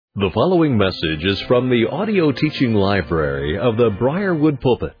The following message is from the audio teaching library of the Briarwood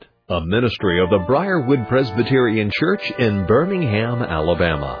Pulpit, a ministry of the Briarwood Presbyterian Church in Birmingham,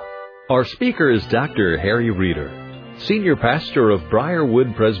 Alabama. Our speaker is Dr. Harry Reeder, Senior Pastor of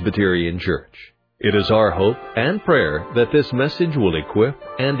Briarwood Presbyterian Church. It is our hope and prayer that this message will equip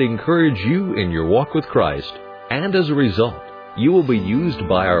and encourage you in your walk with Christ, and as a result, you will be used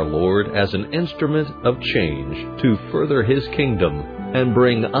by our Lord as an instrument of change to further His kingdom and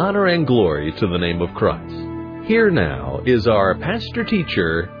bring honor and glory to the name of Christ. Here now is our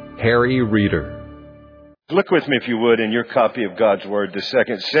pastor-teacher, Harry Reeder. Look with me, if you would, in your copy of God's Word to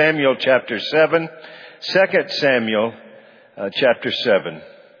 2 Samuel chapter 7. 2 Samuel chapter 7.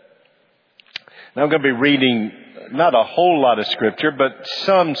 Now I'm going to be reading not a whole lot of Scripture, but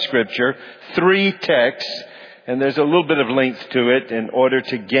some Scripture, 3 texts, and there's a little bit of length to it in order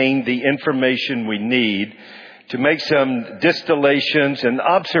to gain the information we need to make some distillations and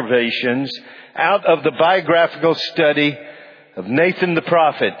observations out of the biographical study of Nathan the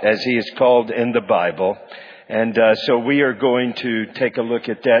prophet, as he is called in the Bible. And so we are going to take a look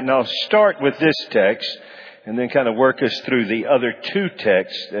at that. And I'll start with this text and then kind of work us through the other 2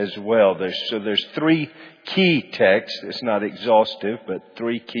 texts as well. There's 3 key texts. It's not exhaustive, but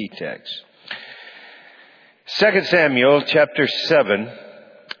 3 key texts. 2 Samuel chapter 7.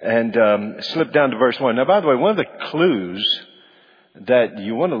 And slip down to verse 1. Now, by the way, one of the clues that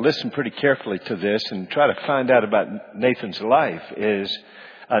you want to listen pretty carefully to this and try to find out about Nathan's life is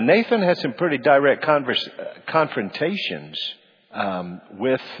Nathan had some pretty direct confrontations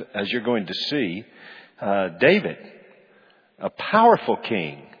with, as you're going to see, David, a powerful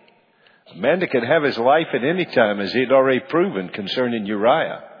king, a man that could have his life at any time, as he'd already proven concerning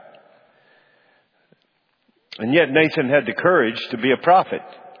Uriah. And yet Nathan had the courage to be a prophet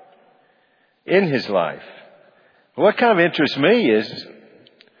in his life. What kind of interests me is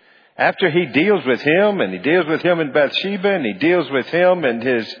after he deals with him, and he deals with him in Bathsheba, and he deals with him and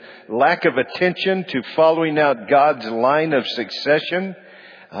his lack of attention to following out God's line of succession,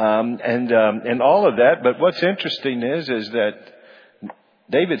 and all of that. But what's interesting is that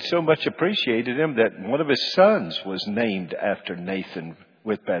David so much appreciated him that one of his sons was named after Nathan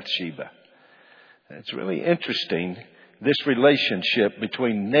with Bathsheba. It's really interesting, this relationship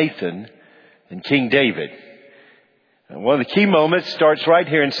between Nathan and King David. And one of the key moments starts right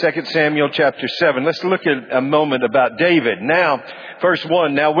here in 2 Samuel chapter 7. Let's look at a moment about David. Now, verse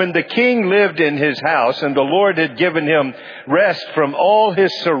 1. Now when the king lived in his house and the Lord had given him rest from all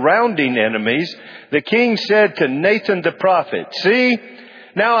his surrounding enemies, the king said to Nathan the prophet, "See,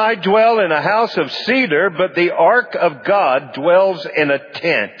 now I dwell in a house of cedar, but the ark of God dwells in a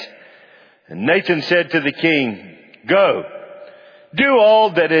tent." And Nathan said to the king, "Go, do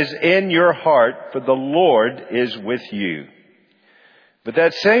all that is in your heart, for the Lord is with you." But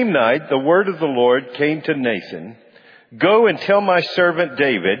that same night, the word of the Lord came to Nathan, "Go and tell my servant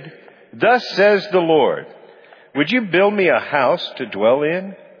David, thus says the Lord, would you build me a house to dwell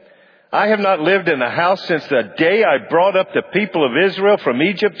in? I have not lived in a house since the day I brought up the people of Israel from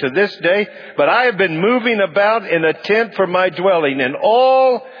Egypt to this day, but I have been moving about in a tent for my dwelling in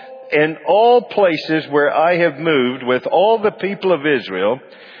all places where I have moved with all the people of Israel.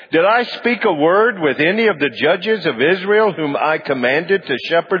 Did I speak a word with any of the judges of Israel whom I commanded to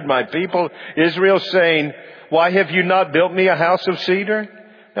shepherd my people Israel, saying, why have you not built me a house of cedar?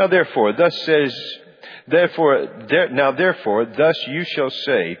 Now therefore, thus you shall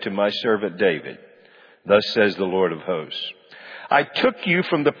say to my servant David, thus says the Lord of hosts, I took you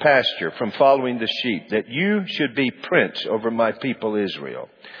from the pasture, from following the sheep, that you should be prince over my people Israel.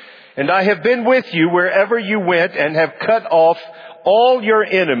 And I have been with you wherever you went and have cut off all your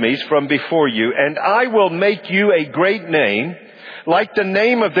enemies from before you. And I will make you a great name, like the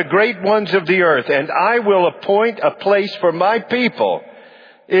name of the great ones of the earth. And I will appoint a place for my people,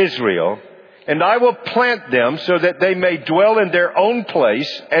 Israel. And I will plant them so that they may dwell in their own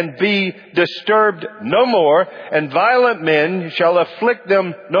place and be disturbed no more. And violent men shall afflict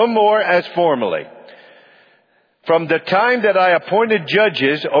them no more as formerly. From the time that I appointed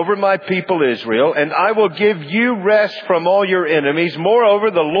judges over my people Israel, and I will give you rest from all your enemies.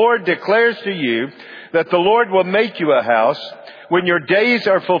 Moreover, the Lord declares to you that the Lord will make you a house. When your days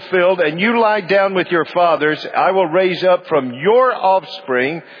are fulfilled and you lie down with your fathers, I will raise up from your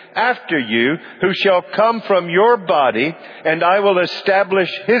offspring after you, who shall come from your body, and I will establish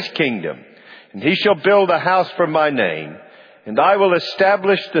his kingdom. And he shall build a house for my name, and I will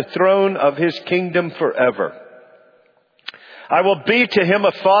establish the throne of his kingdom forever. I will be to him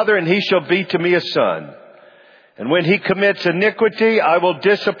a father, and he shall be to me a son. And when he commits iniquity, I will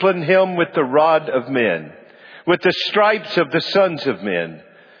discipline him with the rod of men, with the stripes of the sons of men.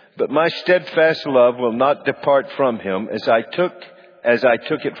 But my steadfast love will not depart from him, as I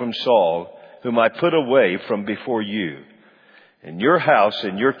took it from Saul, whom I put away from before you. And your house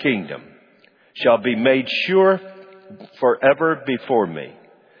and your kingdom shall be made sure forever before me.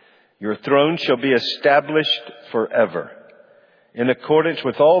 Your throne shall be established forever. In accordance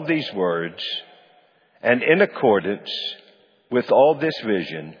with all these words, and in accordance with all this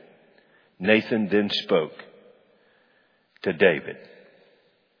vision, Nathan then spoke to David.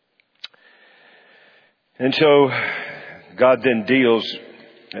 And so God then deals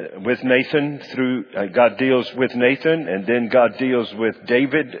with Nathan God deals with Nathan, and then God deals with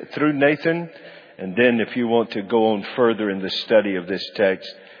David through Nathan. And then if you want to go on further in the study of this text,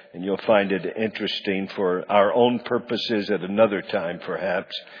 and you'll find it interesting for our own purposes at another time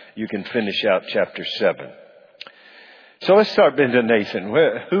perhaps, you can finish out chapter 7. So let's start into Nathan.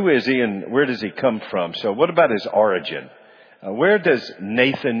 Who is he and where does he come from? So what about his origin? Where does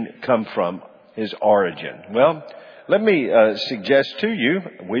Nathan come from, his origin? Well, let me suggest to you,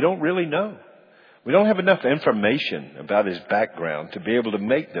 we don't really know. We don't have enough information about his background to be able to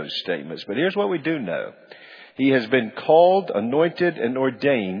make those statements. But here's what we do know. He has been called, anointed, and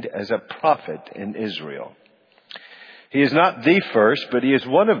ordained as a prophet in Israel. He is not the first, but he is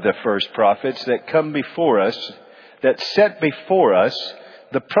one of the first prophets that come before us, that set before us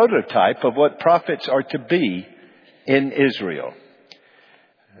the prototype of what prophets are to be in Israel.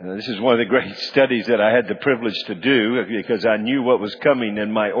 This is one of the great studies that I had the privilege to do because I knew what was coming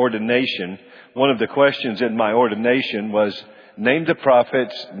in my ordination. One of the questions in my ordination was, name the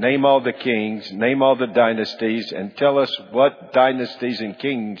prophets, name all the kings, name all the dynasties, and tell us what dynasties and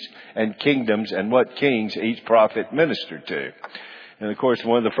kings and kingdoms and what kings each prophet ministered to. And of course,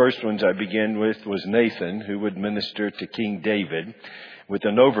 one of the first ones I began with was Nathan, who would minister to King David with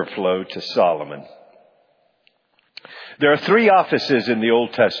an overflow to Solomon. There are 3 offices in the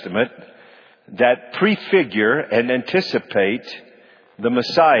Old Testament that prefigure and anticipate the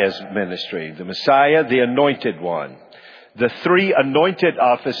Messiah's ministry. The Messiah, the anointed one. The 3 anointed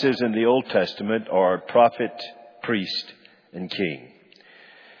offices in the Old Testament are prophet, priest, and king.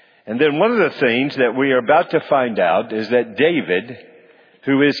 And then one of the things that we are about to find out is that David,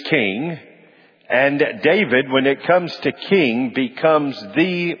 who is king, and David, when it comes to king, becomes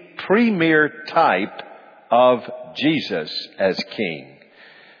the premier type of Jesus as king.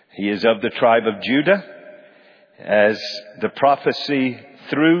 He is of the tribe of Judah, as the prophecy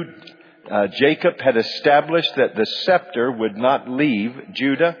through Jacob had established that the scepter would not leave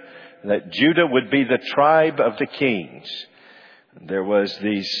Judah, that Judah would be the tribe of the kings. There was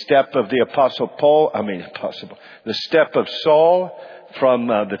the step of the the step of Saul from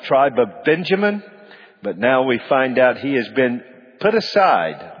the tribe of Benjamin, but now we find out he has been put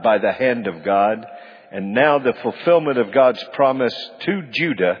aside by the hand of God. And now the fulfillment of God's promise to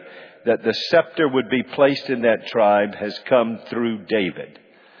Judah that the scepter would be placed in that tribe has come through David.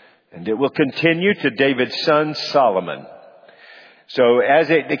 And it will continue to David's son Solomon. So as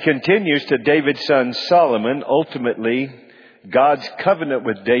it continues to David's son Solomon, ultimately God's covenant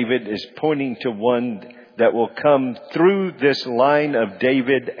with David is pointing to one that will come through this line of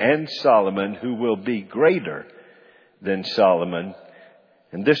David and Solomon, who will be greater than Solomon.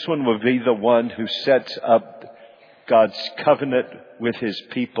 And this one will be the one who sets up God's covenant with his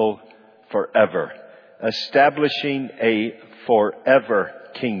people forever, establishing a forever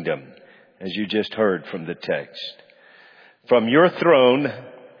kingdom, as you just heard from the text. From your throne,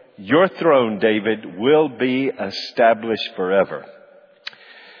 David, will be established forever.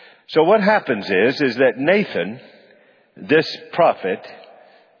 So what happens is that Nathan, this prophet,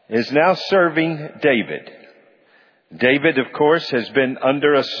 is now serving David. David, of course, has been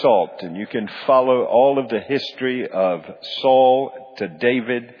under assault, and you can follow all of the history of Saul to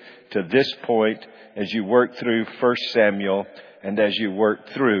David to this point as you work through 1 Samuel and as you work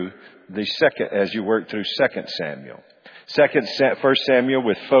through 2 Samuel. 1 Samuel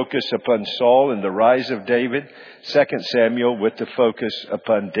with focus upon Saul and the rise of David. 2 Samuel with the focus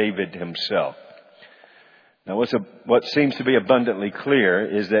upon David himself. Now, what seems to be abundantly clear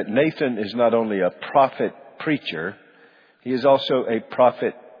is that Nathan is not only a prophet preacher, he is also a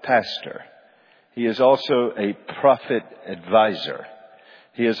prophet pastor. He is also a prophet advisor.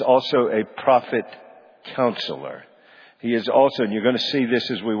 He is also a prophet counselor. He is also, and you're going to see this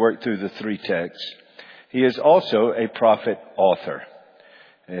as we work through the 3 texts, he is also a prophet author.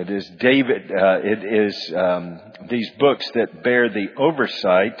 It is these books that bear the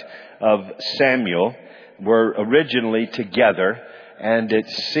oversight of Samuel were originally together, and it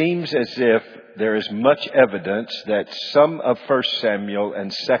seems as if there is much evidence that some of 1 Samuel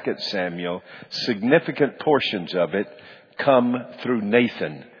and 2 Samuel, significant portions of it, come through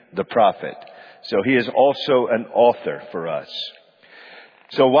Nathan the prophet. So he is also an author for us.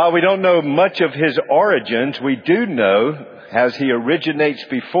 So while we don't know much of his origins, we do know, as he originates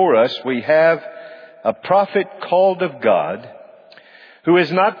before us, we have a prophet called of God who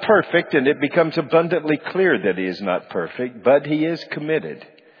is not perfect, and it becomes abundantly clear that he is not perfect, but he is committed,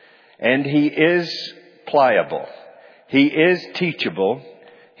 and he is pliable. He is teachable.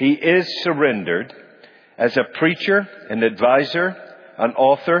 He is surrendered as a preacher, an advisor, an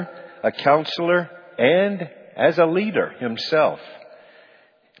author, a counselor, and as a leader himself,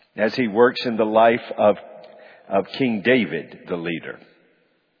 as he works in the life of King David, the leader.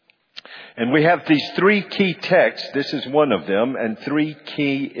 And we have these three key texts. This is one of them, and three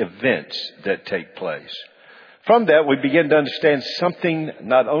key events that take place. From that, we begin to understand something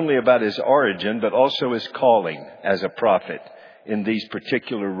not only about his origin, but also his calling as a prophet in these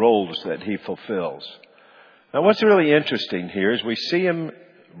particular roles that he fulfills. Now, what's really interesting here is we see him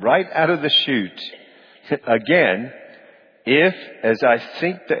right out of the chute again, if, as I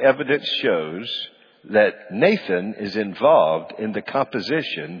think the evidence shows, that Nathan is involved in the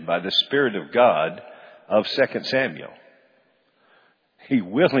composition by the Spirit of God of 2 Samuel. He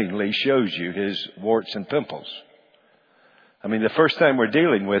willingly shows you his warts and pimples. I mean, the first time we're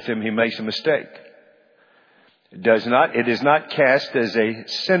dealing with him, he makes a mistake. It is not cast as a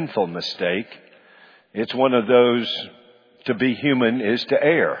sinful mistake. It's one of those, to be human is to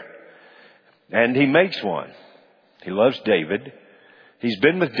err. And he makes one. He loves David. He's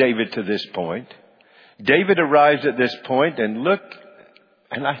been with David to this point. David arrives at this point, and look,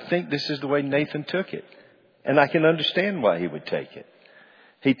 and I think this is the way Nathan took it. And I can understand why he would take it.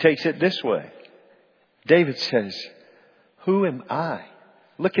 He takes it this way. David says, "Who am I?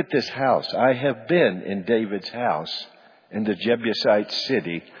 Look at this house. I have been in David's house in the Jebusite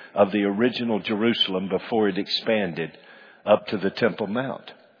city of the original Jerusalem before it expanded up to the Temple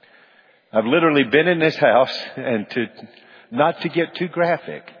Mount. I've literally been in this house, and not to get too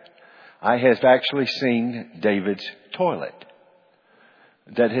graphic, I have actually seen David's toilet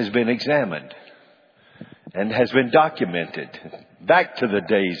that has been examined and has been documented back to the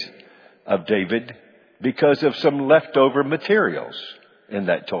days of David because of some leftover materials in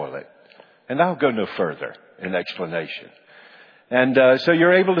that toilet. And I'll go no further in explanation. And so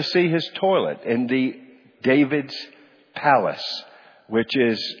you're able to see his toilet in the David's palace, which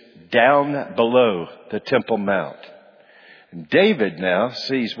is down below the Temple Mount. David now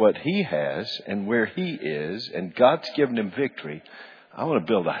sees what he has and where he is, and God's given him victory. I want to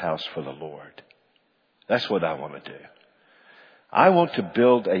build a house for the Lord. That's what I want to do. I want to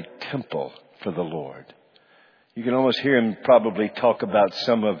build a temple for the Lord. You can almost hear him probably talk about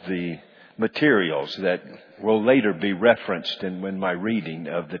some of the materials that will later be referenced in my reading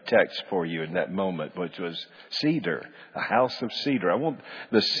of the text for you in that moment, which was cedar, a house of cedar. I want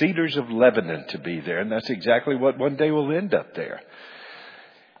the cedars of Lebanon to be there, and that's exactly what one day will end up there.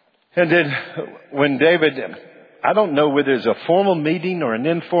 And then when David, I don't know whether it's a formal meeting or an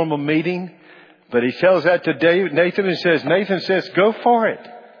informal meeting, but he tells that to Nathan and says, Nathan says, go for it.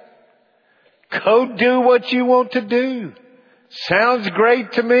 Go do what you want to do. Sounds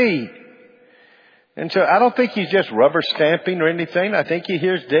great to me. And so I don't think he's just rubber stamping or anything. I think he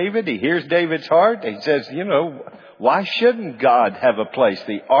hears David. He hears David's heart. He says, why shouldn't God have a place?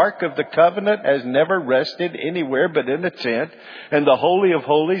 The Ark of the Covenant has never rested anywhere but in the tent. And the Holy of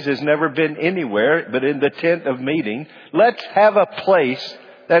Holies has never been anywhere but in the tent of meeting. Let's have a place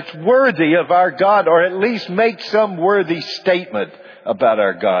that's worthy of our God, or at least make some worthy statement about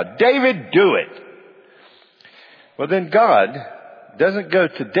our God. David, do it. Well, then God doesn't go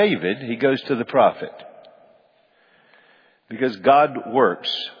to David, he goes to the prophet. Because God works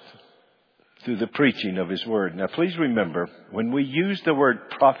through the preaching of his word. Now, please remember, when we use the word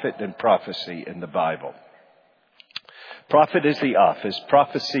prophet and prophecy in the Bible, prophet is the office,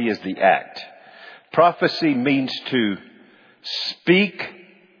 prophecy is the act. Prophecy means to speak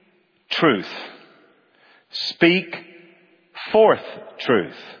truth. Speak forth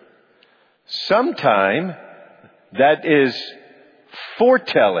truth. Sometime that is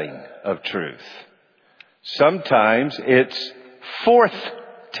foretelling of truth. Sometimes it's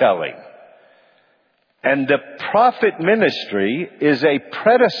forthtelling. And the prophet ministry is a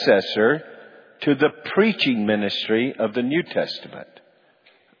predecessor to the preaching ministry of the New Testament.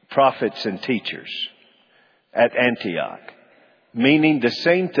 Prophets and teachers at Antioch, meaning the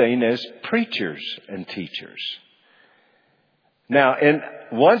same thing as preachers and teachers. Now,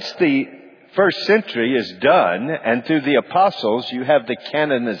 once the first century is done, and through the apostles you have the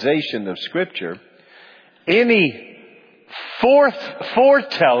canonization of Scripture, any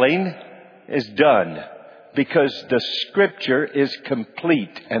foretelling is done because the Scripture is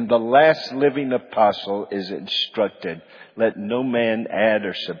complete and the last living apostle is instructed, let no man add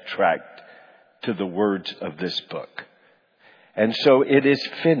or subtract to the words of this book. And so it is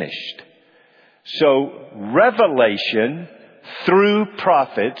finished. So revelation through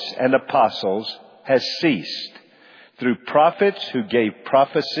prophets and apostles has ceased. Through prophets who gave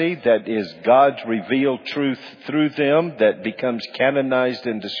prophecy, that is God's revealed truth through them that becomes canonized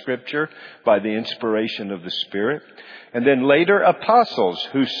into Scripture by the inspiration of the Spirit. And then later apostles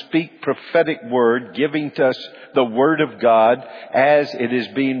who speak prophetic word, giving to us the Word of God as it is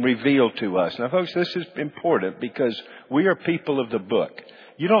being revealed to us. Now folks, this is important because we are people of the book.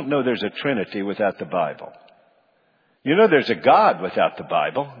 You don't know there's a Trinity without the Bible. You know there's a God without the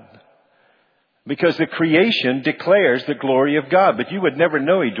Bible. Because the creation declares the glory of God. But you would never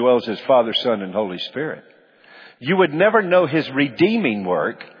know He dwells as Father, Son, and Holy Spirit. You would never know His redeeming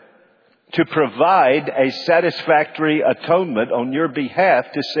work to provide a satisfactory atonement on your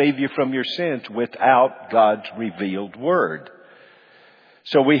behalf to save you from your sins without God's revealed Word.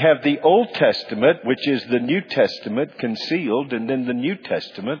 So we have the Old Testament, which is the New Testament concealed, and then the New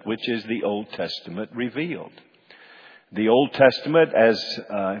Testament, which is the Old Testament revealed. The Old Testament, as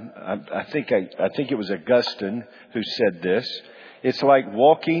I think it was Augustine who said this, it's like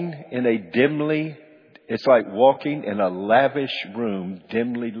walking in a lavish room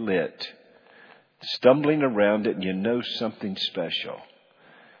dimly lit, stumbling around it and you know something special.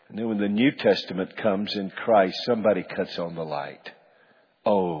 And then when the New Testament comes in Christ, somebody cuts on the light.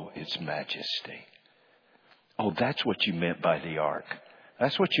 Oh, its majesty. Oh, that's what you meant by the ark.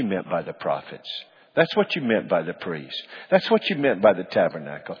 That's what you meant by the prophets. That's what you meant by the priest. That's what you meant by the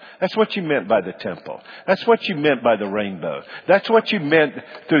tabernacle. That's what you meant by the temple. That's what you meant by the rainbow. That's what you meant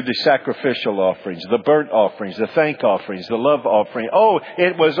through the sacrificial offerings, the burnt offerings, the thank offerings, the love offering. Oh,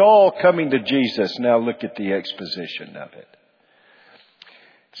 it was all coming to Jesus. Now look at the exposition of it.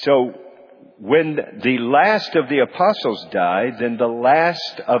 So when the last of the apostles died, then the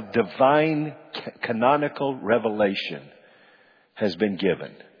last of divine canonical revelation has been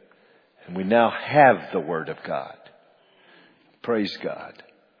given. And we now have the Word of God. Praise God.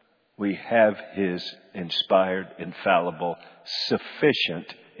 We have His inspired, infallible,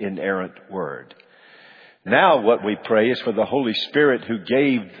 sufficient, inerrant Word. Now what we pray is for the Holy Spirit who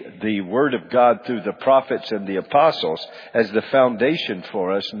gave the Word of God through the prophets and the apostles as the foundation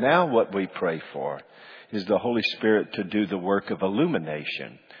for us. Now what we pray for is the Holy Spirit to do the work of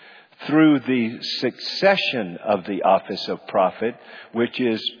illumination through the succession of the office of prophet, which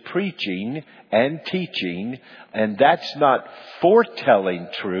is preaching and teaching. And that's not foretelling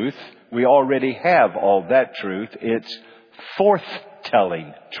truth. We already have all that truth. It's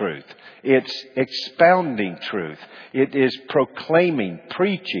forthtelling truth. It's expounding truth. It is proclaiming,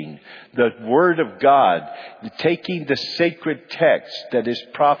 preaching the Word of God, taking the sacred text that is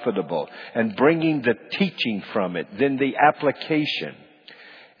profitable and bringing the teaching from it, then the application.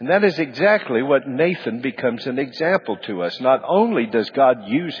 And that is exactly what Nathan becomes an example to us. Not only does God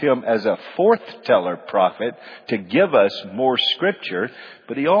use him as a forth-teller prophet to give us more Scripture,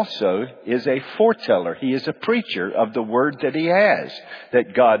 but he also is a foreteller. He is a preacher of the Word that he has,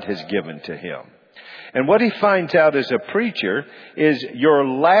 that God has given to him. And what he finds out as a preacher is your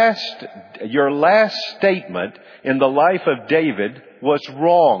last statement in the life of David was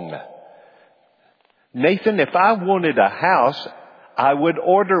wrong. Nathan, if I wanted a house, I would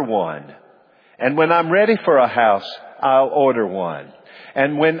order one. And when I'm ready for a house, I'll order one.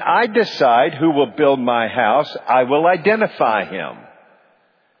 And when I decide who will build my house, I will identify him.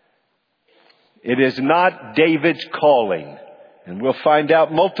 It is not David's calling. And we'll find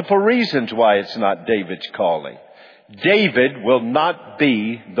out multiple reasons why it's not David's calling. David will not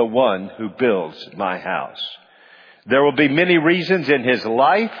be the one who builds my house. There will be many reasons in his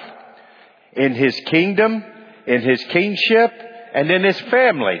life, in his kingdom, in his kingship, and in his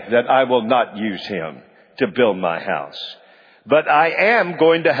family that I will not use him to build my house. But I am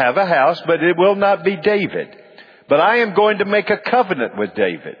going to have a house, but it will not be David. But I am going to make a covenant with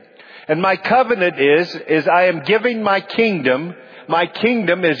David. And my covenant is I am giving my kingdom. My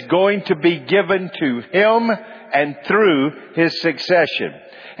kingdom is going to be given to him and through his succession.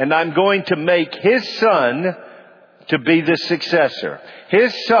 And I'm going to make his son to be the successor.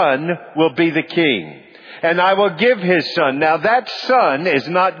 His son will be the king. And I will give his son. Now that son is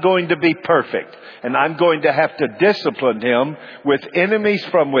not going to be perfect. And I'm going to have to discipline him with enemies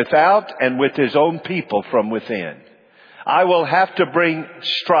from without and with his own people from within. I will have to bring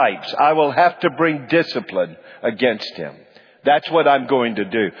stripes. I will have to bring discipline against him. That's what I'm going to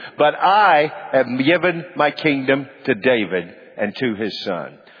do. But I have given my kingdom to David and to his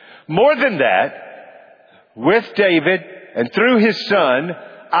son. More than that, with David and through his son,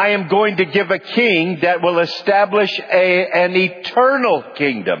 I am going to give a king that will establish an eternal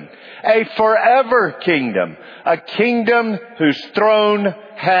kingdom, a forever kingdom, a kingdom whose throne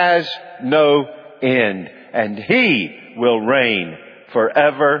has no end. And he will reign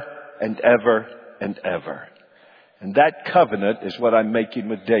forever and ever and ever. And that covenant is what I'm making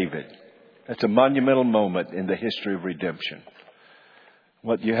with David. That's a monumental moment in the history of redemption.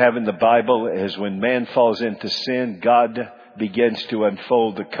 What you have in the Bible is when man falls into sin, God begins to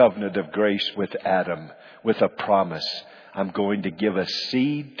unfold the covenant of grace with Adam, with a promise. I'm going to give a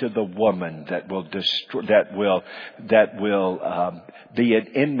seed to the woman that will destroy, that will be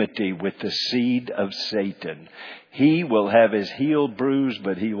at enmity with the seed of Satan. He will have his heel bruised,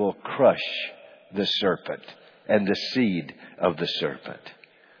 but he will crush the serpent and the seed of the serpent.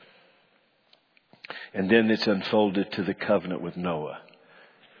 And then it's unfolded to the covenant with Noah.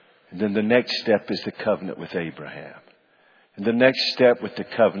 And then the next step is the covenant with Abraham. And the next step with the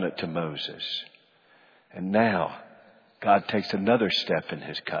covenant to Moses. And now God takes another step in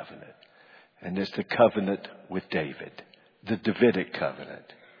his covenant. And it's the covenant with David, the Davidic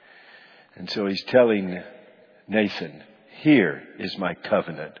covenant. And so he's telling Nathan, here is my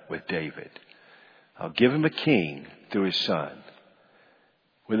covenant with David. I'll give him a king through his son.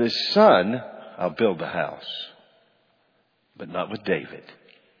 With his son, I'll build the house. But not with David.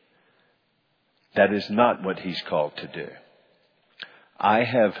 That is not what he's called to do.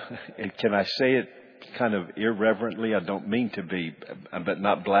 Can I say it kind of irreverently? I don't mean to be, but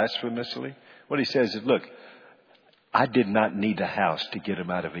not blasphemously. What he says is, look, I did not need a house to get him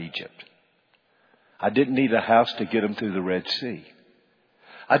out of Egypt. I didn't need a house to get him through the Red Sea.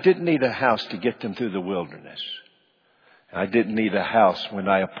 I didn't need a house to get them through the wilderness. I didn't need a house when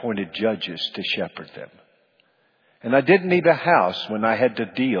I appointed judges to shepherd them. And I didn't need a house when I had to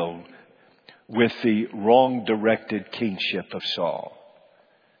deal with the wrong-directed kingship of Saul.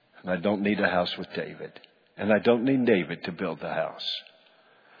 And I don't need a house with David. And I don't need David to build the house.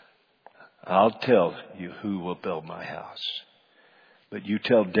 I'll tell you who will build my house. But you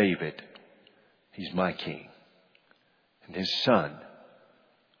tell David, he's my king. And his son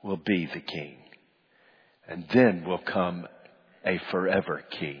will be the king. And then will come a forever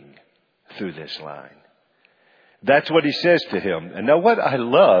king through this line. That's what he says to him. And now what I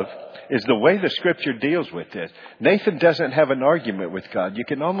love is the way the scripture deals with this. Nathan doesn't have an argument with God. You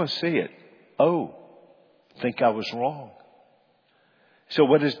can almost see it. Oh, think I was wrong. So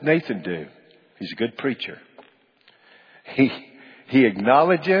what does Nathan do? He's a good preacher. He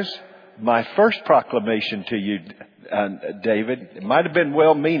acknowledges my first proclamation to you, David. It might have been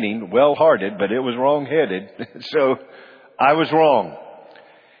well-meaning, well-hearted, but it was wrong-headed. So I was wrong.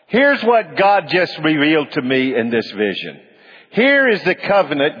 Here's what God just revealed to me in this vision. Here is the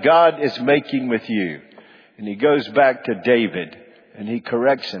covenant God is making with you. And he goes back to David and he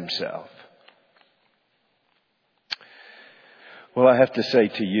corrects himself. Well, I have to say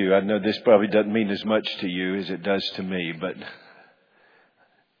to you, I know this probably doesn't mean as much to you as it does to me, but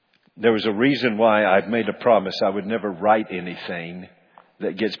there was a reason why I've made a promise I would never write anything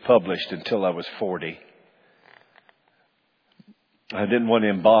that gets published until I was 40. I didn't want to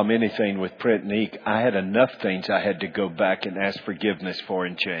embalm anything with print and ink. I had enough things I had to go back and ask forgiveness for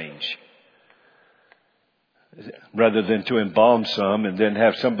and change. Rather than to embalm some and then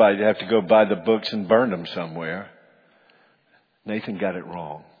have somebody have to go buy the books and burn them somewhere. Nathan got it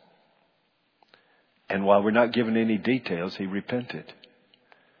wrong. And while we're not given any details, he repented.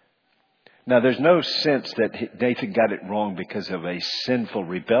 Now, there's no sense that Nathan got it wrong because of a sinful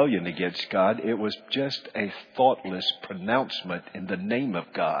rebellion against God. It was just a thoughtless pronouncement in the name of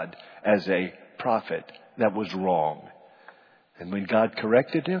God as a prophet that was wrong. And when God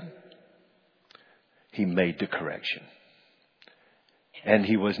corrected him, he made the correction. And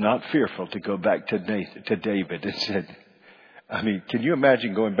he was not fearful to go back to David and said, can you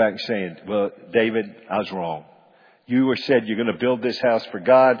imagine going back and saying, well, David, I was wrong. You said you're going to build this house for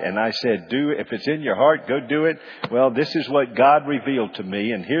God. And I said, if it's in your heart, go do it. Well, this is what God revealed to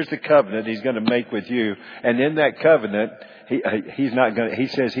me. And here's the covenant he's going to make with you. And in that covenant, he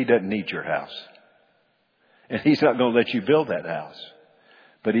says he doesn't need your house. And he's not going to let you build that house.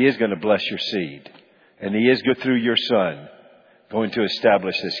 But he is going to bless your seed. And he is through your son going to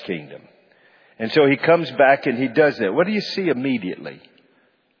establish this kingdom. And so he comes back and he does that. What do you see immediately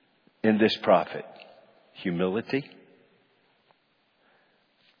in this prophet? Humility.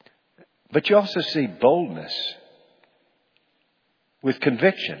 But you also see boldness with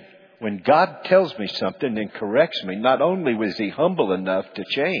conviction. When God tells me something and corrects me, not only was he humble enough to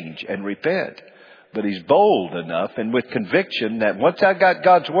change and repent, But he's bold enough and with conviction that once I got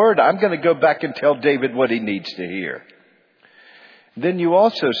God's word, I'm going to go back and tell David what he needs to hear. Then you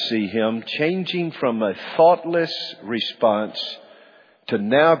also see him changing from a thoughtless response to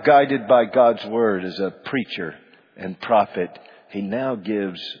now guided by God's word as a preacher and prophet. He now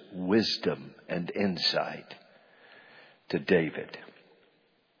gives wisdom and insight to David.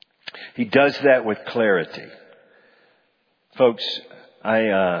 He does that with clarity. Folks,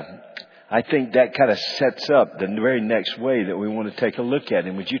 I think that kind of sets up the very next way that we want to take a look at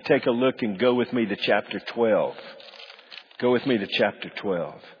him. Would you take a look and go with me to chapter 12? Go with me to chapter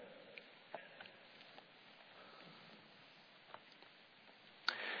 12.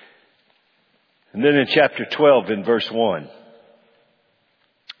 And then in chapter 12 in verse 1.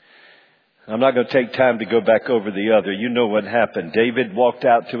 I'm not going to take time to go back over the other. You know what happened. David walked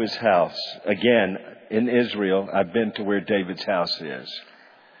out to his house. Again, in Israel, I've been to where David's house is.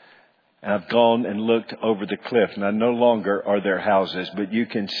 I've gone and looked over the cliff. Now, no longer are there houses, but you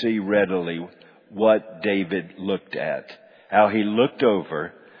can see readily what David looked at. How he looked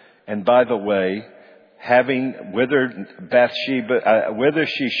over. And by the way, whether Bathsheba, whether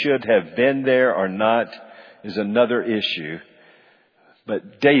she should have been there or not is another issue.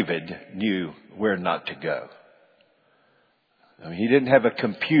 But David knew where not to go. I mean, he didn't have a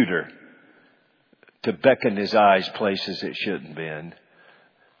computer to beckon his eyes places it shouldn't been.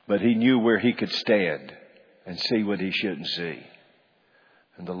 But he knew where he could stand and see what he shouldn't see.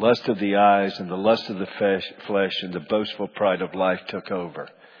 And the lust of the eyes and the lust of the flesh and the boastful pride of life took over.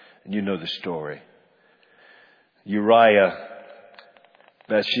 And you know the story. Uriah,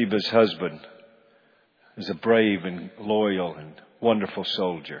 Bathsheba's husband, is a brave and loyal and wonderful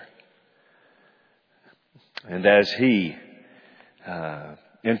soldier. And as he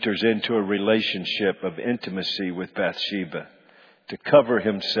enters into a relationship of intimacy with Bathsheba to cover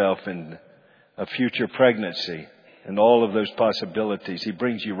himself in a future pregnancy and all of those possibilities, he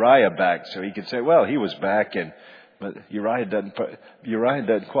brings Uriah back so he can say, well, he was back, but Uriah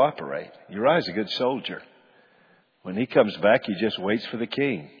doesn't cooperate. Uriah's a good soldier. When he comes back, he just waits for the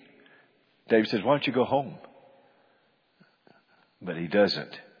king. David says, why don't you go home? But he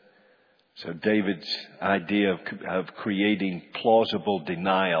doesn't. So David's idea of creating plausible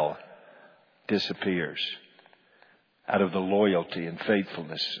denial disappears out of the loyalty and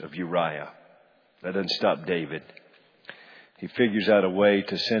faithfulness of Uriah. That doesn't stop David. He figures out a way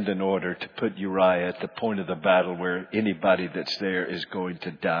to send an order to put Uriah at the point of the battle where anybody that's there is going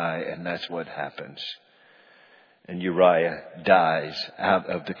to die, and that's what happens. And Uriah dies out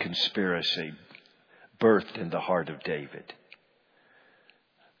of the conspiracy birthed in the heart of David.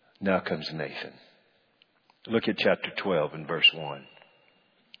 Now comes Nathan. Look at chapter 12 and verse 1.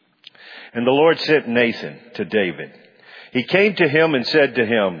 And the Lord sent Nathan to David. He came to him and said to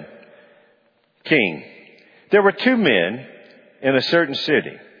him, King, there were two men in a certain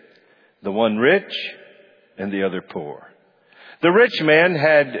city, the one rich and the other poor. The rich man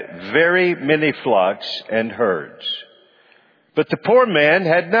had very many flocks and herds, but the poor man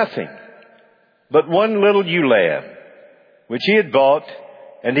had nothing but one little ewe lamb, which he had bought,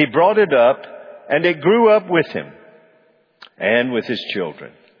 and he brought it up, and it grew up with him and with his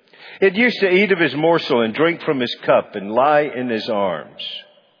children. It used to eat of his morsel and drink from his cup and lie in his arms.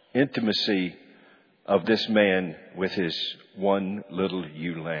 Intimacy of this man with his one little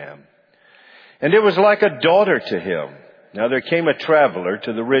ewe lamb. And it was like a daughter to him. Now there came a traveler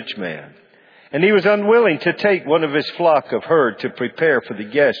to the rich man, and he was unwilling to take one of his flock of herd to prepare for the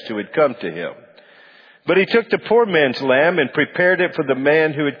guest who had come to him. But he took the poor man's lamb and prepared it for the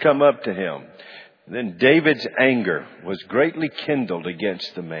man who had come up to him. Then David's anger was greatly kindled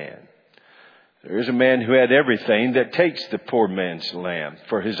against the man. There is a man who had everything that takes the poor man's lamb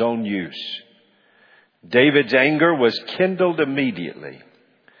for his own use. David's anger was kindled immediately.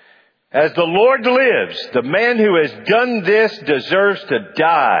 As the Lord lives, the man who has done this deserves to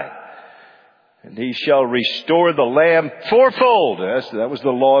die. And he shall restore the lamb fourfold. That was the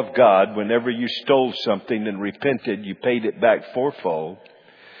law of God. Whenever you stole something and repented, you paid it back fourfold.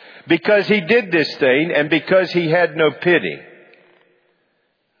 Because he did this thing and because he had no pity.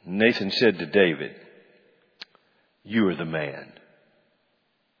 Nathan said to David, you are the man.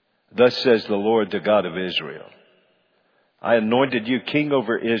 Thus says the Lord, the God of Israel. I anointed you king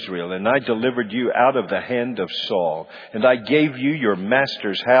over Israel, and I delivered you out of the hand of Saul. And I gave you your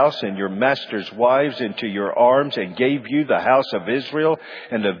master's house and your master's wives into your arms, and gave you the house of Israel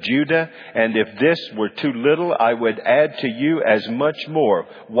and of Judah. And if this were too little, I would add to you as much more.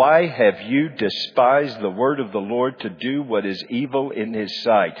 Why have you despised the word of the Lord to do what is evil in his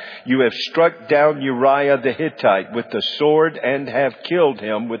sight? You have struck down Uriah the Hittite with the sword, and have killed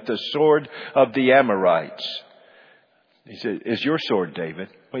him with the sword of the Amorites. He said, "Is your sword, David?"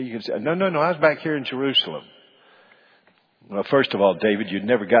 Well, you can say, no, I was back here in Jerusalem. Well, first of all, David, you'd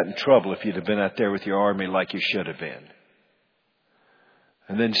never got in trouble if you'd have been out there with your army like you should have been.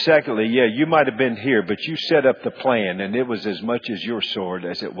 And then secondly, you might have been here, but you set up the plan, and it was as much as your sword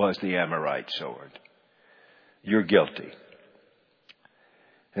as it was the Amorite sword. You're guilty.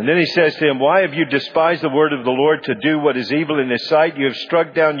 And then he says to him, "Why have you despised the word of the Lord to do what is evil in his sight? You have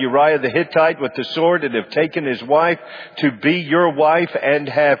struck down Uriah the Hittite with the sword, and have taken his wife to be your wife, and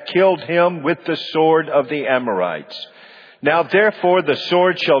have killed him with the sword of the Amorites. Now therefore the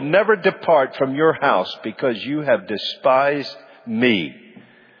sword shall never depart from your house, because you have despised me."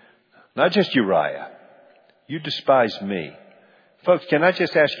 Not just Uriah. You despised me. Folks, can I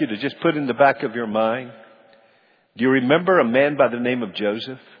just ask you to just put in the back of your mind, do you remember a man by the name of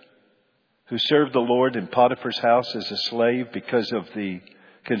Joseph, who served the Lord in Potiphar's house as a slave because of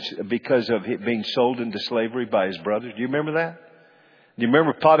being sold into slavery by his brothers? Do you remember that? Do you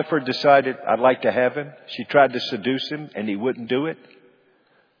remember Potiphar decided, "I'd like to have him"? She tried to seduce him, and he wouldn't do it.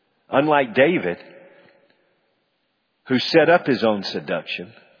 Unlike David, who set up his own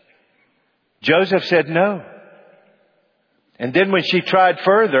seduction, Joseph said no. And then when she tried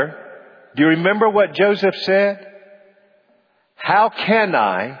further, do you remember what Joseph said? "How can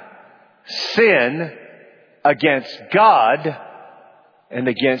I sin against God and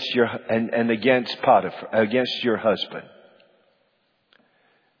against against Potiphar, against your husband?"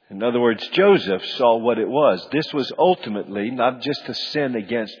 In other words, Joseph saw what it was. This was ultimately not just a sin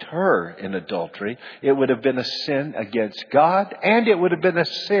against her in adultery. It would have been a sin against God, and it would have been a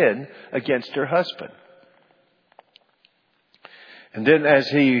sin against her husband. And then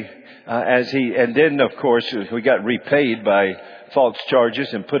and then of course we got repaid by false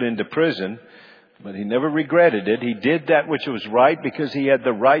charges and put into prison, but he never regretted it. He did that which was right because he had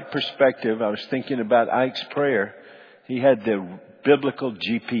the right perspective. I was thinking about Ike's prayer. He had the biblical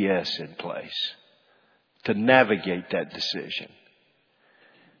GPS in place to navigate that decision.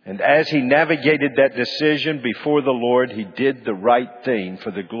 And as he navigated that decision before the Lord, he did the right thing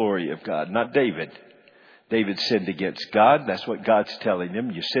for the glory of God, not David. David sinned against God. That's what God's telling him.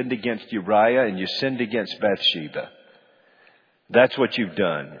 You sinned against Uriah, and you sinned against Bathsheba. That's what you've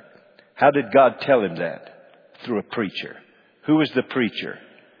done. How did God tell him that? Through a preacher. Who was the preacher?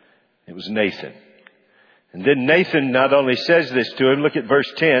 It was Nathan. And then Nathan not only says this to him, look at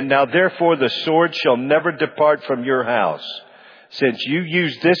verse 10. "Now therefore the sword shall never depart from your house. Since you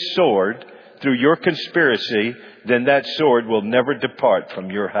used this sword through your conspiracy, then that sword will never depart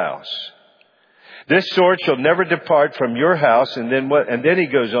from your house." This sword shall never depart from your house. And then what? And then he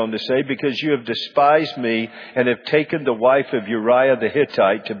goes on to say, "Because you have despised me and have taken the wife of Uriah the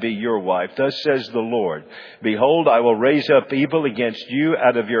Hittite to be your wife. Thus says the Lord, behold, I will raise up evil against you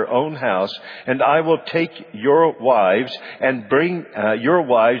out of your own house, and I will take your wives and bring your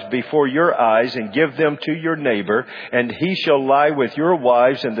wives before your eyes and give them to your neighbor, and he shall lie with your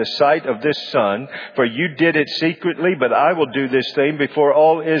wives in the sight of this sun. For you did it secretly, but I will do this thing before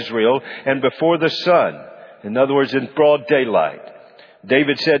all Israel and before the sun." In other words, in broad daylight.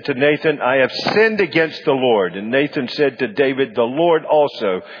 David said to Nathan, "I have sinned against the Lord." And Nathan said to David, "The Lord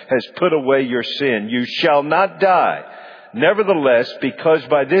also has put away your sin. You shall not die. Nevertheless, because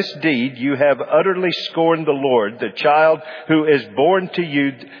by this deed you have utterly scorned the Lord, the child who is born to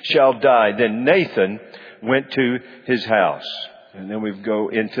you shall die." Then Nathan went to his house. And then we go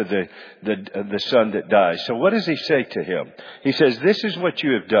into the son that dies. So what does he say to him? He says, "This is what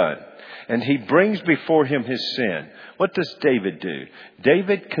you have done." And he brings before him his sin. What does David do?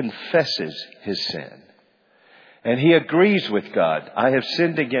 David confesses his sin. And he agrees with God. "I have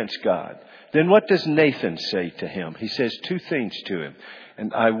sinned against God." Then what does Nathan say to him? He says two things to him.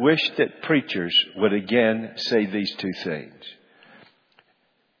 And I wish that preachers would again say these two things.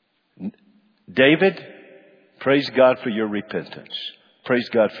 David, praise God for your repentance. Praise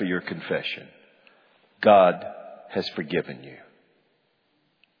God for your confession. God has forgiven you.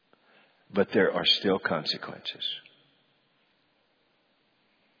 But there are still consequences.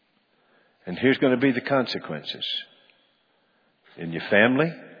 And here's going to be the consequences. In your family,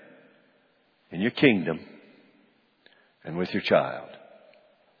 in your kingdom, and with your child.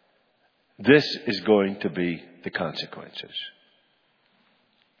 This is going to be the consequences.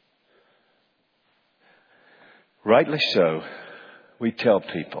 Rightly so, we tell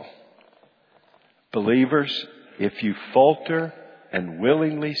people, believers, if you falter and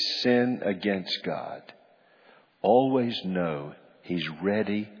willingly sin against God, always know He's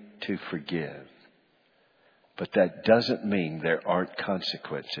ready to forgive. But that doesn't mean there aren't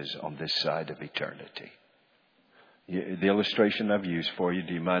consequences on this side of eternity. The illustration I've used for you,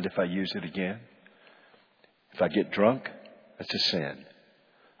 do you mind if I use it again? If I get drunk, that's a sin.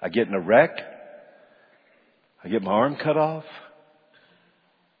 I get in a wreck, I get my arm cut off,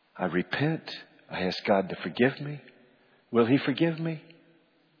 I repent, I ask God to forgive me. Will He forgive me?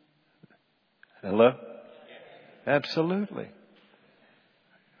 Hello? Absolutely.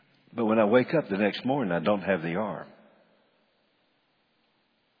 But when I wake up the next morning, I don't have the arm.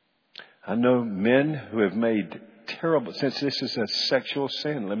 I know men who have made terrible, since this is a sexual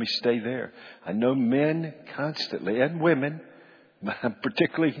sin, let me stay there. I know men constantly, and women, I'm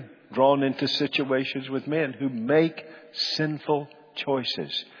particularly drawn into situations with men who make sinful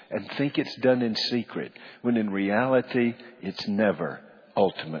choices and think it's done in secret, when in reality, it's never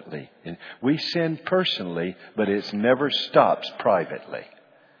ultimately. And we sin personally, but it never stops privately.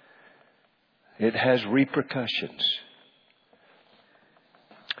 It has repercussions.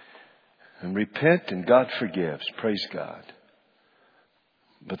 And repent and God forgives. Praise God.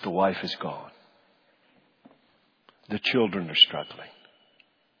 But the wife is gone. The children are struggling.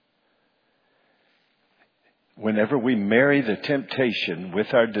 Whenever we marry the temptation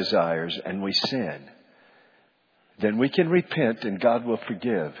with our desires and we sin, then we can repent and God will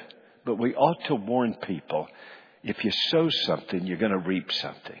forgive. But we ought to warn people, if you sow something, you're going to reap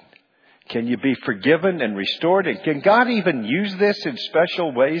something. Can you be forgiven and restored? And can God even use this in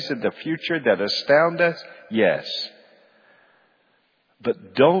special ways in the future that astound us? Yes. But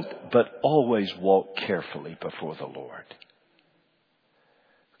always walk carefully before the Lord.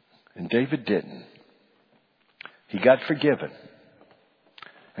 And David didn't. He got forgiven.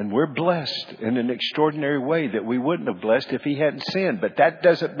 And we're blessed in an extraordinary way that we wouldn't have blessed if he hadn't sinned. But that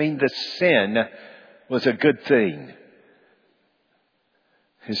doesn't mean the sin was a good thing.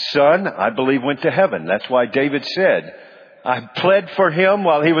 His son, I believe, went to heaven. That's why David said, I pled for him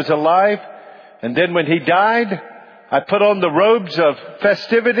while he was alive. And then when he died, I put on the robes of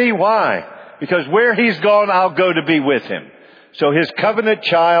festivity. Why? Because where he's gone, I'll go to be with him. So his covenant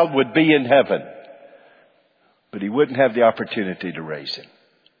child would be in heaven. But he wouldn't have the opportunity to raise him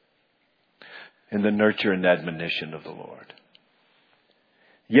in the nurture and admonition of the Lord.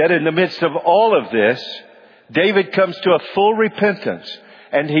 Yet in the midst of all of this, David comes to a full repentance.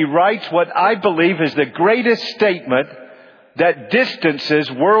 And he writes what I believe is the greatest statement that distances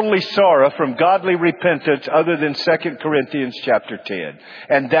worldly sorrow from godly repentance other than 2 Corinthians chapter 10.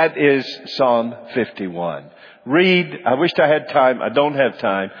 And that is Psalm 51. Read, I wished I had time. I don't have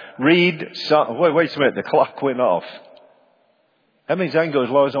time. Read Psalm, wait a minute, the clock went off. That means I can go as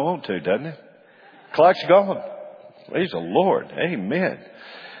low as I want to, doesn't it? Clock's gone. Praise the Lord. Amen.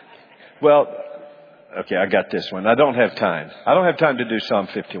 Well, okay, I got this one. I don't have time. I don't have time to do Psalm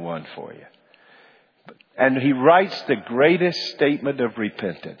 51 for you. And he writes the greatest statement of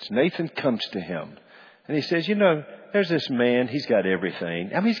repentance. Nathan comes to him and he says, there's this man. He's got everything.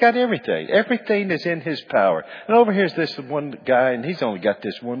 He's got everything. Everything is in his power. And over here's this one guy, and he's only got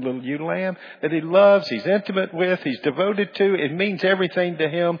this one little ewe lamb that he loves, he's intimate with, he's devoted to. It means everything to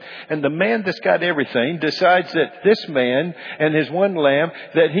him. And the man that's got everything decides that this man and his one lamb,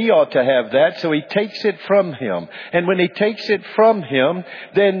 that he ought to have that. So he takes it from him. And when he takes it from him,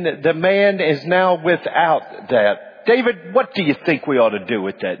 then the man is now without that. David, what do you think we ought to do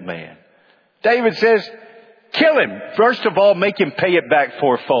with that man? David says, kill him. First of all, make him pay it back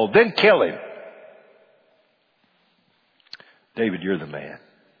fourfold. Then kill him. David, you're the man.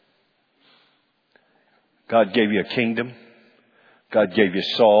 God gave you a kingdom. God gave you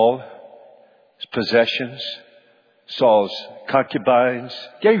Saul, his possessions, Saul's concubines.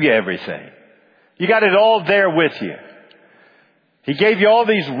 Gave you everything. You got it all there with you. He gave you all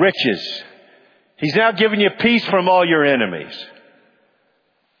these riches. He's now given you peace from all your enemies.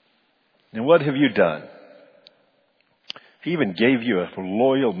 And what have you done? He even gave you a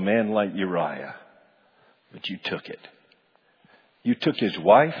loyal man like Uriah. But you took it. You took his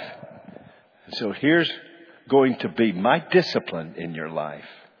wife. And so here's going to be my discipline in your life.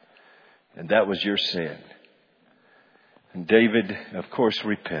 And that was your sin. And David, of course,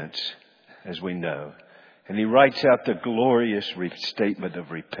 repents, as we know. And he writes out the glorious statement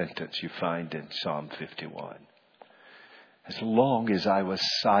of repentance you find in Psalm 51. As long as I was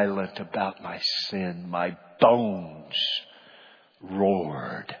silent about my sin, my bones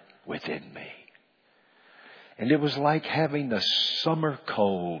roared within me. And it was like having a summer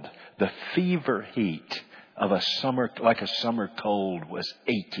cold. The fever heat of a summer cold was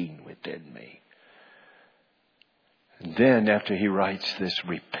aching within me. And then after he writes this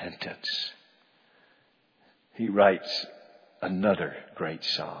repentance, he writes another great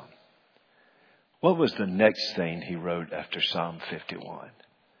psalm. What was the next thing he wrote after Psalm 51?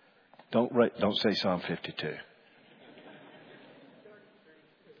 Don't say Psalm 52.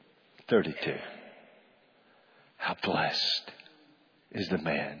 32. How blessed is the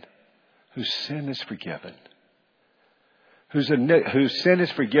man whose sin is forgiven, whose sin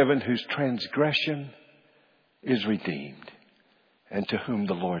is forgiven, whose transgression is redeemed, and to whom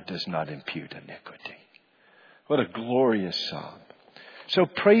the Lord does not impute iniquity. What a glorious psalm. So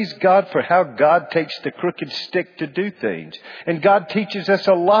praise God for how God takes the crooked stick to do things. And God teaches us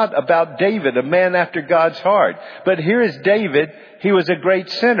a lot about David, a man after God's heart. But here is David. He was a great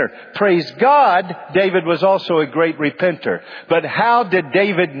sinner. Praise God, David was also a great repenter. But how did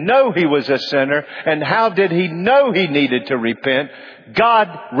David know he was a sinner? And how did he know he needed to repent? God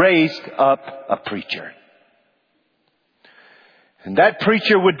raised up a preacher. And that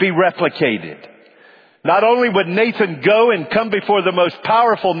preacher would be replicated. Not only would Nathan go and come before the most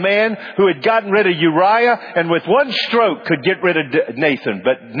powerful man who had gotten rid of Uriah and with one stroke could get rid of Nathan,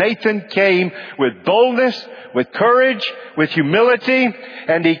 but Nathan came with boldness, with courage, with humility,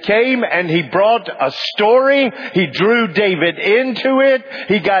 and he came and he brought a story. He drew David into it.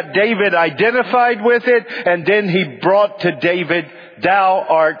 He got David identified with it, and then he brought to David, "Thou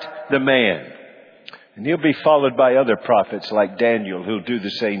art the man." And he'll be followed by other prophets like Daniel who'll do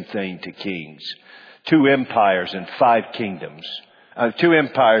the same thing to kings. 2 empires and 5 kingdoms. 2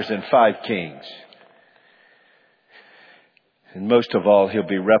 empires and 5 kings. And most of all, he'll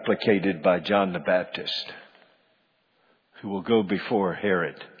be replicated by John the Baptist, who will go before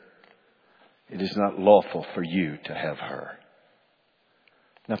Herod. It is not lawful for you to have her.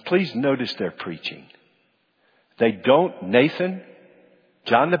 Now please notice their preaching. Nathan,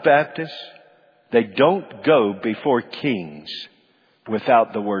 John the Baptist, they don't go before kings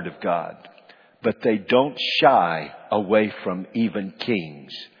without the Word of God. But they don't shy away from even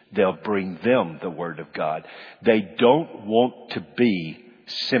kings. They'll bring them the Word of God. They don't want to be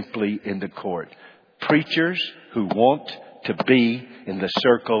simply in the court. Preachers who want to be in the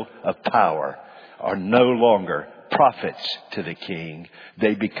circle of power are no longer prophets to the king.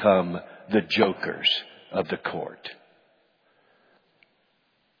 They become the jokers of the court.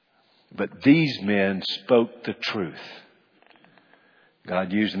 But these men spoke the truth.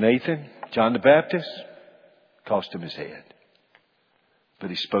 God used Nathan, John the Baptist, cost him his head. But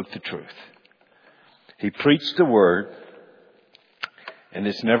he spoke the truth. He preached the word, and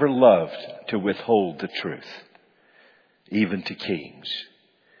it's never loved to withhold the truth, even to kings.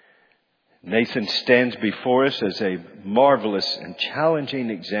 Nathan stands before us as a marvelous and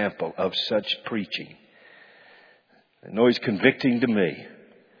challenging example of such preaching. I know he's convicting to me.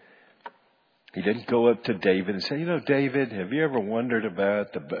 He didn't go up to David and say, David, have you ever wondered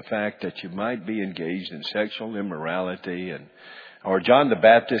about the fact that you might be engaged in sexual immorality? Or John the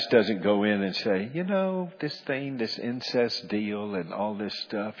Baptist doesn't go in and say, this incest deal and all this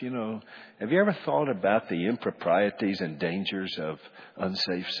stuff, have you ever thought about the improprieties and dangers of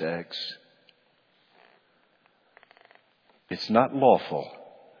unsafe sex? It's not lawful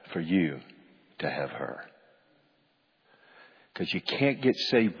for you to have her. Because you can't get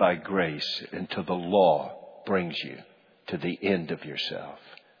saved by grace until the law brings you to the end of yourself,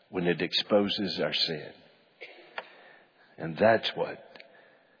 when it exposes our sin. And that's what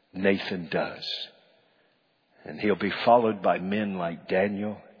Nathan does. And he'll be followed by men like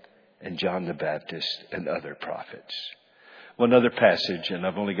Daniel and John the Baptist and other prophets. One other passage, and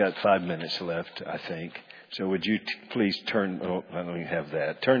I've only got 5 minutes left, I think. So would you please turn, I don't even have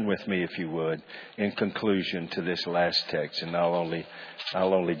that. Turn with me, if you would, in conclusion to this last text. And I'll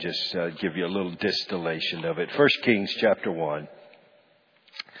only just give you a little distillation of it. 1 Kings chapter 1.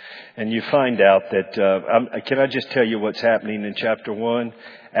 And you find out that, can I just tell you what's happening in chapter 1?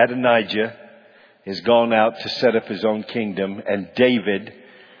 Adonijah has gone out to set up his own kingdom, and David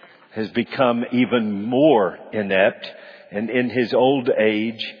has become even more inept, and in his old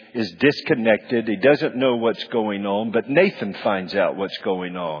age is disconnected. He doesn't know what's going on, but Nathan finds out what's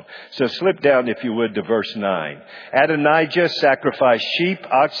going on. So slip down, if you would, to verse 9. Adonijah sacrificed sheep,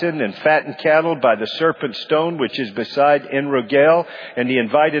 oxen, and fattened cattle by the serpent stone, which is beside En-Rogel, and he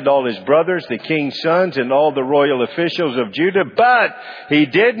invited all his brothers, the king's sons, and all the royal officials of Judah, but he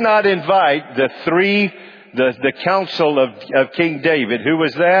did not invite the council of King David. Who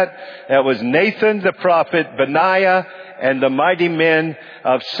was that? That was Nathan the prophet, Benaiah, and the mighty men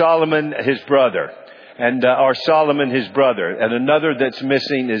of Solomon his brother. Or Solomon his brother. And another that's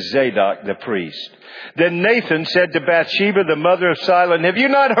missing is Zadok the priest. Then Nathan said to Bathsheba, the mother of Solomon, have you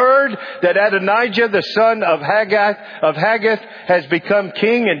not heard that Adonijah, the son of Haggith, has become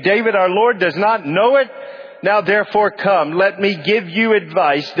king, and David our Lord does not know it? Now therefore come, let me give you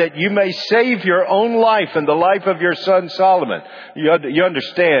advice that you may save your own life and the life of your son Solomon. You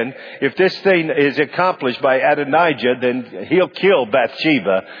understand, if this thing is accomplished by Adonijah, then he'll kill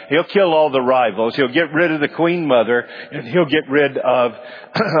Bathsheba. He'll kill all the rivals. He'll get rid of the queen mother, and he'll get rid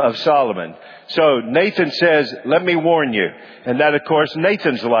of Solomon. So Nathan says, let me warn you. And that, of course,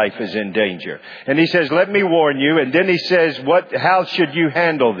 Nathan's life is in danger. And he says, let me warn you. And then he says, how should you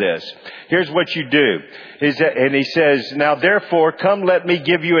handle this? Here's what you do. And he says, now therefore, come let me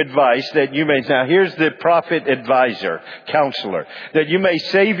give you advice that you may, now here's the prophet advisor, counselor, that you may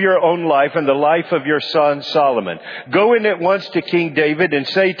save your own life and the life of your son Solomon. Go in at once to King David and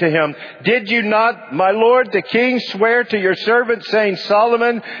say to him, did you not, my lord the king, swear to your servant, saying,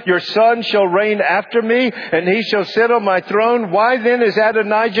 Solomon, your son shall reign after me, and he shall sit on my throne? Why then is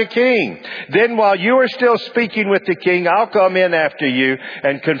Adonijah king? Then while you are still speaking with the king, I'll come in after you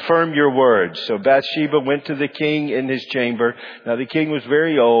and confirm your words. So Bathsheba went to the king in his chamber. Now the king was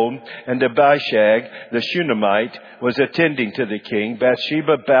very old, and Abishag, the Shunammite, was attending to the king.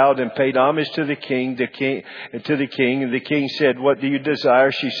 Bathsheba bowed and paid homage to the king, and the king said, what do you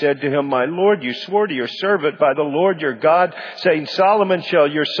desire? She said to him, my lord, you swore to your servant by the Lord your God, saying, Solomon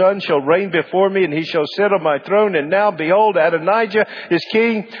your son shall reign before me, and he shall sit on my throne. And now behold, Adonijah is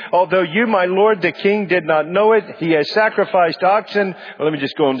king. Although you, my lord the king, did not know it, he has sacrificed oxen. Well, let me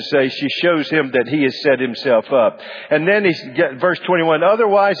just go on to say, she shows him that he has set himself up. And then verse 21,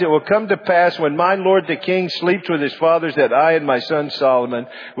 otherwise it will come to pass when my lord the king sleeps with his fathers that I and my son Solomon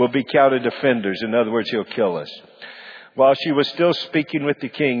will be counted offenders. In other words, he'll kill us. While she was still speaking with the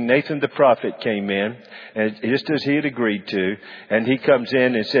king, Nathan the prophet came in, and just as he had agreed to, and he comes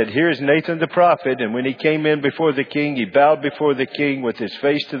in and said, here's Nathan the prophet. And when he came in before the king, he bowed before the king with his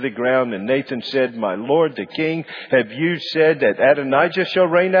face to the ground. And Nathan said, my lord the king, have you said that Adonijah shall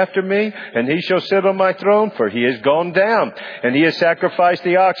reign after me, and he shall sit on my throne? For he has gone down, and he has sacrificed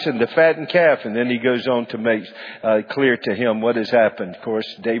the oxen, the fattened calf. And then he goes on to make clear to him what has happened. Of course,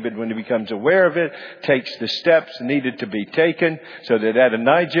 David, when he becomes aware of it, takes the steps needed to be taken so that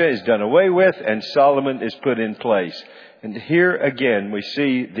Adonijah is done away with and Solomon is put in place. And here again we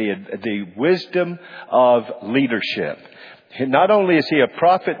see the wisdom of leadership. Not only is he a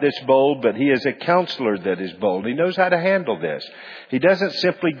prophet that's bold, but he is a counselor that is bold. He knows how to handle this. He doesn't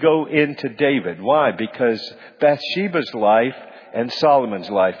simply go into David. Why? Because Bathsheba's life and Solomon's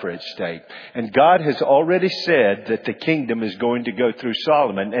life are at stake. And God has already said that the kingdom is going to go through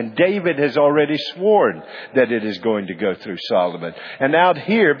Solomon. And David has already sworn that it is going to go through Solomon. And out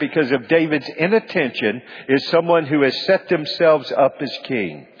here, because of David's inattention, is someone who has set themselves up as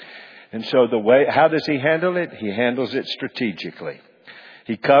king. And so how does he handle it? He handles it strategically.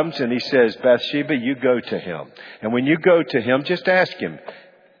 He comes and he says, Bathsheba, you go to him. And when you go to him, just ask him,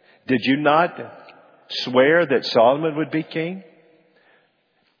 did you not swear that Solomon would be king?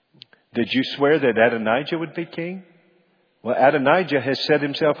 Did you swear that Adonijah would be king? Well, Adonijah has set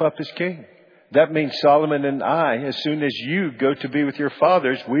himself up as king. That means Solomon and I, as soon as you go to be with your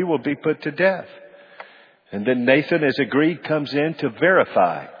fathers, we will be put to death. And then Nathan, as agreed, comes in to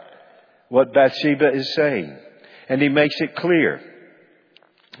verify what Bathsheba is saying. And he makes it clear.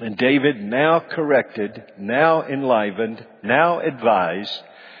 And David, now corrected, now enlivened, now advised,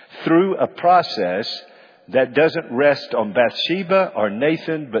 through a process that doesn't rest on Bathsheba or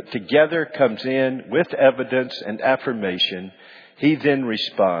Nathan, but together comes in with evidence and affirmation. He then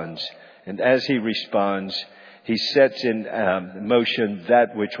responds. And as he responds, he sets in motion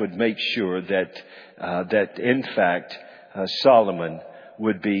that which would make sure that in fact, Solomon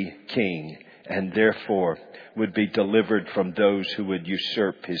would be king and therefore would be delivered from those who would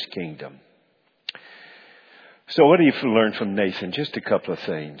usurp his kingdom. So what do you learn from Nathan? Just a couple of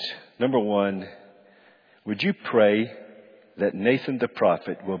things. Number one, would you pray that Nathan the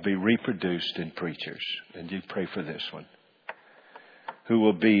prophet will be reproduced in preachers? And you pray for this one. Who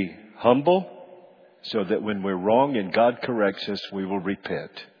will be humble so that when we're wrong and God corrects us, we will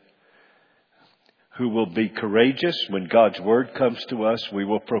repent. Who will be courageous when God's word comes to us, we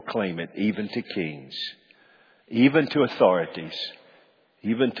will proclaim it, even to kings, even to authorities,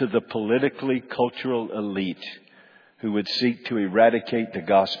 even to the politically cultural elite who would seek to eradicate the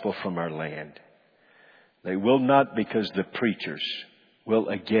gospel from our land. They will not, because the preachers will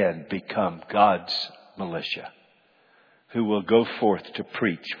again become God's militia who will go forth to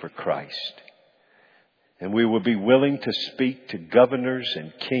preach for Christ. And we will be willing to speak to governors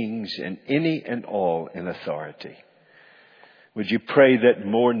and kings and any and all in authority. Would you pray that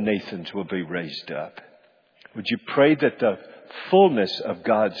more Nathans will be raised up? Would you pray that the fullness of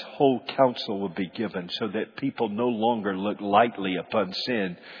God's whole counsel will be given so that people no longer look lightly upon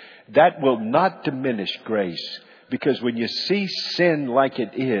sin? That will not diminish grace, because when you see sin like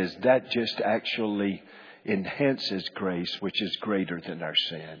it is, that just actually enhances grace, which is greater than our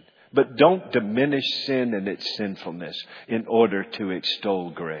sin. But don't diminish sin and its sinfulness in order to extol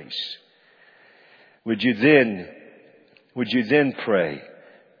grace. Would you then pray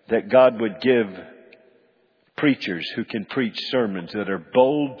that God would give preachers who can preach sermons that are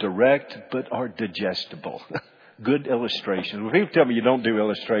bold, direct, but are digestible? Good illustration. When people tell me you don't do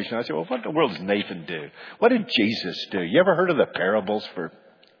illustration, I say, well, what in the world does Nathan do? What did Jesus do? You ever heard of the parables, for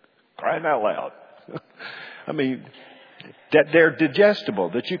crying out loud? I mean, that they're digestible,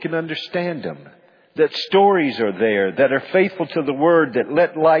 that you can understand them, that stories are there, that are faithful to the word, that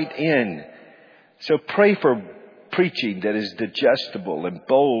let light in. So pray for preaching that is digestible and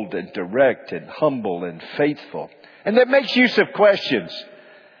bold and direct and humble and faithful, and that makes use of questions.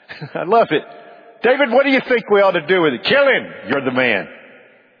 I love it. David, what do you think we ought to do with it? Kill him. You're the man.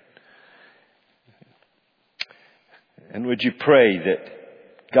 And would you pray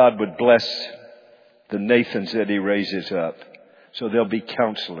that God would bless the Nathans that he raises up, so they'll be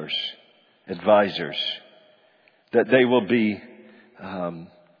counselors, advisors, that they will be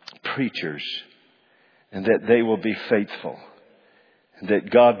preachers, and that they will be faithful, and that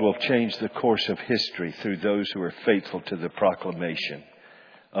God will change the course of history through those who are faithful to the proclamation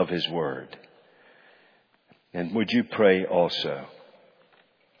of his word. And would you pray also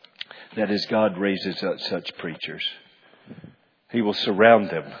that as God raises up such preachers, he will surround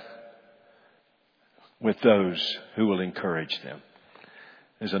them with those who will encourage them.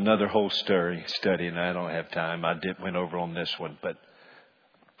 There's another whole study, and I don't have time. I went over on this one, but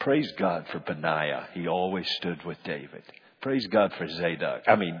praise God for Benaiah. He always stood with David. Praise God for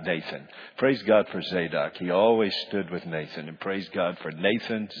Nathan. Praise God for Zadok. He always stood with Nathan. And praise God for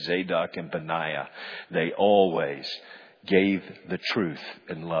Nathan, Zadok, and Benaiah. They always gave the truth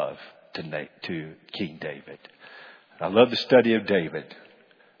and love to King David. I love the study of David.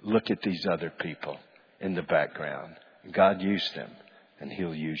 Look at these other people in the background. God used them, and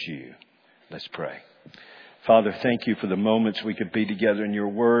he'll use you. Let's pray. Father, thank you for the moments we could be together in your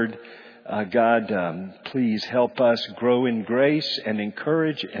word. God, please help us grow in grace and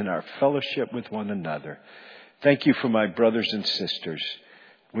encourage in our fellowship with one another. Thank you for my brothers and sisters.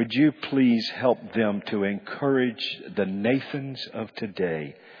 Would you please help them to encourage the Nathans of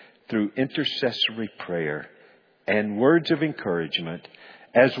today through intercessory prayer and words of encouragement,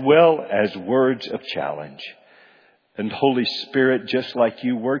 as well as words of challenge. And Holy Spirit, just like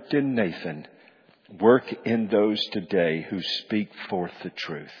you worked in Nathan, work in those today who speak forth the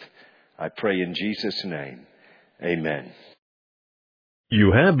truth. I pray in Jesus' name. Amen.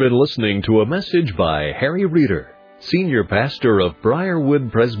 You have been listening to a message by Harry Reeder, Senior Pastor of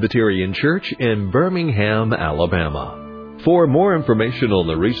Briarwood Presbyterian Church in Birmingham, Alabama. For more information on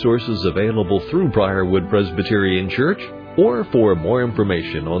the resources available through Briarwood Presbyterian Church, or for more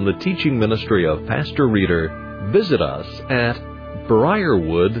information on the teaching ministry of Pastor Reeder, visit us at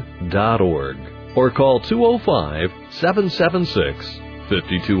briarwood.org or call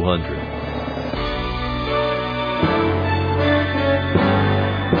 205-776-5200.